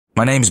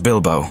My name's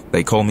Bilbo.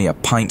 They call me a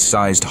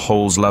pint-sized,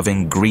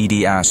 holes-loving,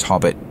 greedy-ass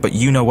hobbit, but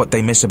you know what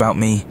they miss about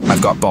me?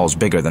 I've got balls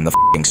bigger than the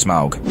f***ing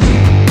Smaug.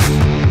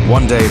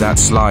 One day, that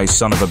sly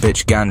son of a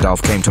bitch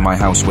Gandalf came to my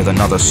house with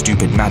another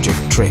stupid magic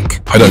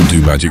trick. I don't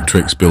do magic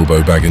tricks,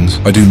 Bilbo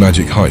Baggins. I do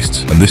magic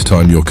heists, and this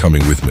time you're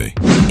coming with me.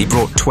 He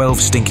brought 12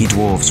 stinky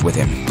dwarves with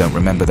him. Don't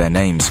remember their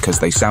names, because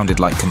they sounded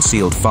like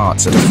concealed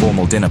farts at a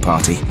formal dinner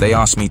party. They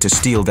asked me to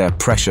steal their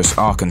precious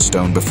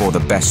Arkenstone before the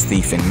best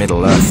thief in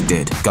Middle-earth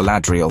did,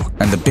 Galadriel.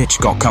 And the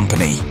bitch got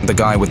company. The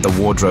guy with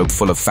the wardrobe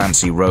full of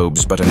fancy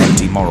robes but an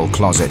empty moral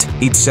closet.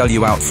 He'd sell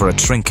you out for a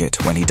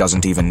trinket when he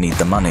doesn't even need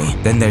the money.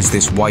 Then there's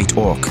this white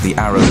orc, the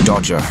arrow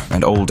dodger,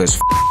 and old as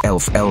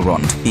elf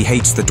Elrond. He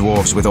hates the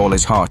dwarves with all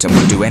his heart and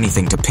would do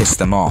anything to piss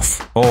them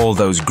off. All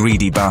those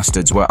greedy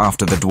bastards were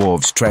after the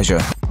dwarves' treasure.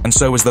 And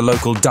so was the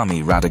local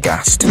dummy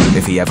Radagast.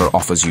 If he ever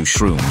offers you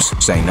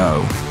shrooms, say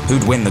no.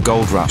 Who'd win the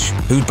gold rush?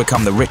 Who'd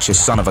become the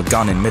richest son of a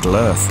gun in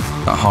Middle-earth?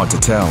 Hard to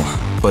tell.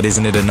 But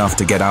isn't it enough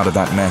to get out of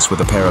that mess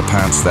with a pair of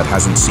pants that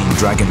hasn't seen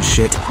dragon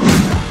shit?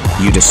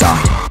 You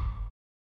decide.